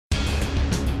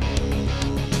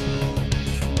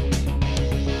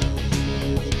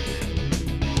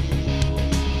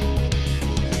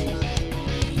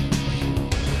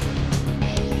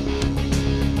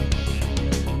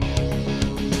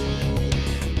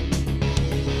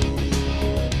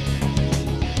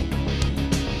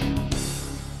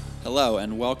Hello,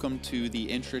 and welcome to the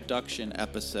introduction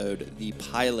episode, the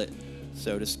pilot,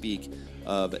 so to speak,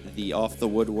 of the Off the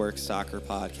Woodwork Soccer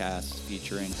Podcast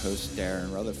featuring host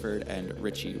Darren Rutherford and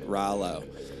Richie Rallo.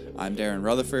 I'm Darren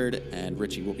Rutherford, and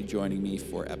Richie will be joining me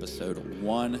for episode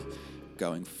 1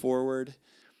 going forward.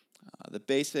 The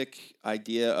basic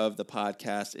idea of the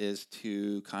podcast is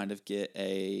to kind of get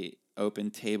a open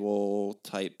table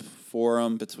type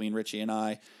forum between Richie and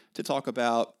I to talk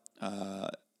about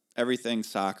everything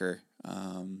soccer.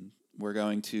 We're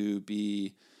going to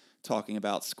be talking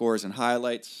about scores and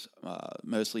highlights,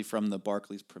 mostly from the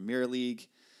Barclays Premier League.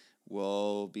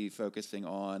 We'll be focusing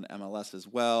on MLS as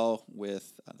well,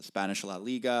 with the Spanish La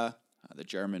Liga, the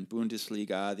German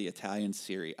Bundesliga, the Italian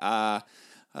Serie A,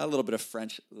 a little bit of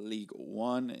French Ligue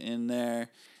 1 in there,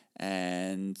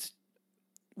 and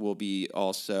we'll be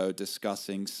also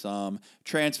discussing some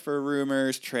transfer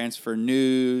rumors, transfer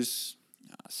news,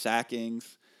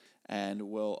 sackings, and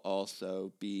we'll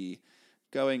also be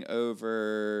going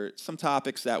over some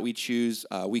topics that we choose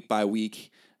week by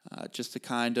week, just to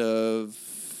kind of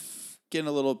get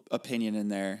a little opinion in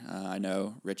there. I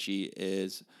know Richie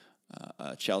is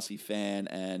a Chelsea fan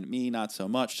and me not so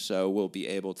much, so we'll be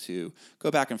able to go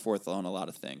back and forth on a lot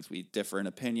of things. We differ in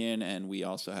opinion, and we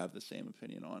also have the same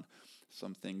opinion on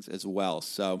some things as well.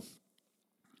 So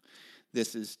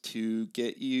this is to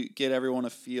get everyone a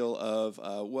feel of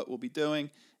what we'll be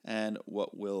doing and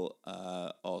what we'll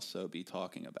also be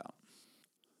talking about.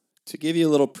 To give you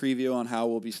a little preview on how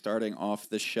we'll be starting off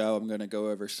the show, I'm going to go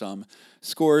over some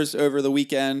scores over the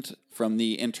weekend from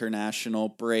the international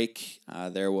break.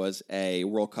 There was a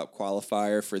World Cup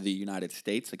qualifier for the United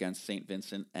States against St.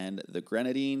 Vincent and the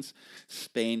Grenadines.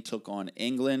 Spain took on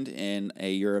England in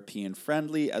a European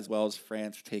friendly, as well as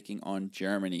France taking on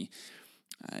Germany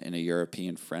in a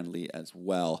European friendly as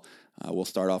well. We'll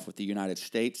start off with the United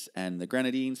States and the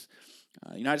Grenadines.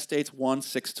 United States won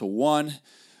 6-1.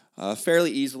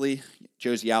 Fairly easily.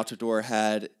 Josie Altidore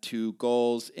had 2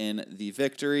 goals in the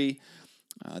victory.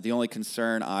 The only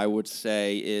concern I would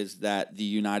say is that the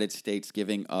United States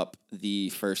giving up the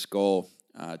first goal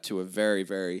to a very,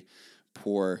 very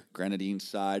poor Grenadines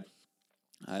side.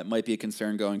 It might be a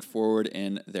concern going forward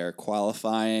in their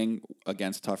qualifying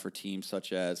against tougher teams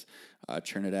such as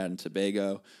Trinidad and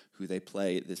Tobago, who they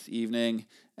play this evening,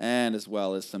 and as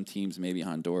well as some teams, maybe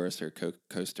Honduras or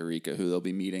Costa Rica, who they'll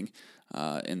be meeting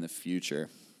in the future.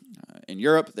 In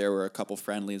Europe, there were a couple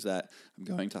friendlies that I'm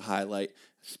going to highlight.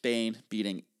 Spain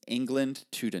beating England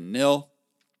 2-0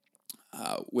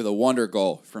 with a wonder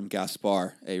goal from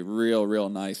Gaspar, a real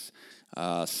nice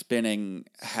spinning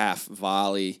half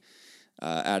volley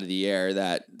out of the air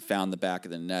that found the back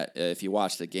of the net. If you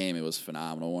watch the game, it was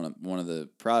phenomenal.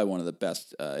 Probably one of the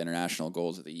best international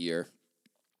goals of the year.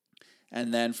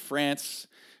 And then France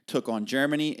took on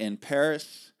Germany in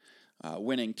Paris,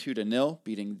 winning 2-0,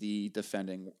 beating the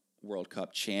defending World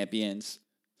Cup champions.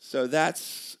 So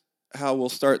that's how we'll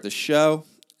start the show,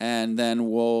 and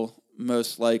then we'll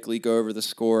most likely go over the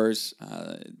scores.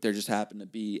 There just happened to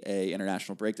be a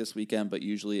international break this weekend, but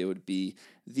usually it would be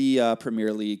the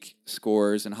Premier League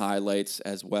scores and highlights,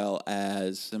 as well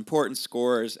as important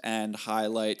scores and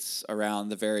highlights around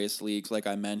the various leagues, like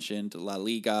I mentioned, La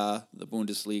Liga, the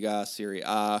Bundesliga, Serie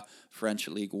A, French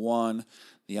Ligue 1,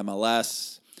 the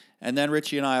MLS. And then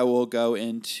Richie and I will go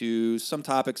into some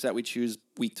topics that we choose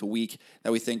week to week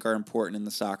that we think are important in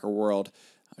the soccer world.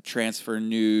 Transfer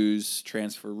news,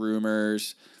 transfer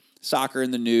rumors, soccer in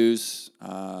the news,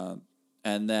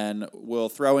 and then we'll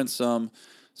throw in some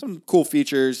cool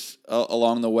features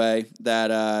along the way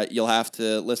that you'll have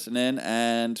to listen in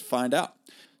and find out.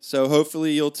 So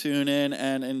hopefully you'll tune in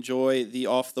and enjoy the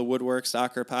Off the Woodwork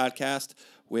Soccer Podcast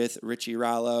with Richie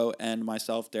Rallo and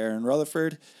myself, Darren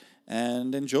Rutherford,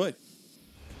 and enjoy.